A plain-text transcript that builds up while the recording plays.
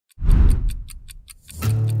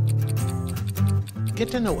Get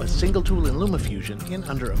to know a single tool in LumaFusion in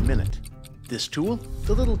under a minute. This tool,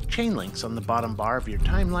 the little chain links on the bottom bar of your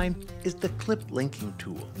timeline, is the clip linking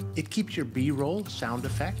tool. It keeps your B-roll, sound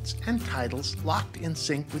effects, and titles locked in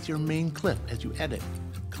sync with your main clip as you edit.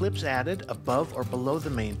 Clips added above or below the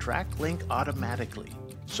main track link automatically.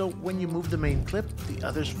 So when you move the main clip, the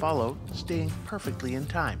others follow, staying perfectly in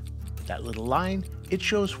time. That little line, it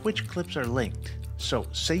shows which clips are linked. So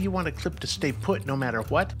say you want a clip to stay put no matter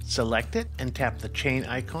what, select it and tap the chain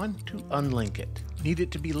icon to unlink it. Need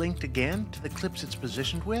it to be linked again to the clips it's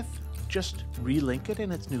positioned with? Just relink it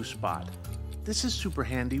in its new spot. This is super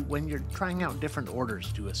handy when you're trying out different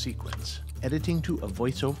orders to a sequence. Editing to a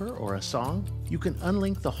voiceover or a song, you can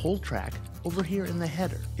unlink the whole track over here in the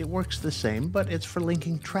header. It works the same, but it's for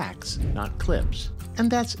linking tracks, not clips.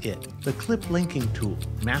 And that's it, the clip linking tool.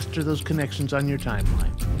 Master those connections on your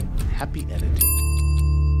timeline. Happy editing.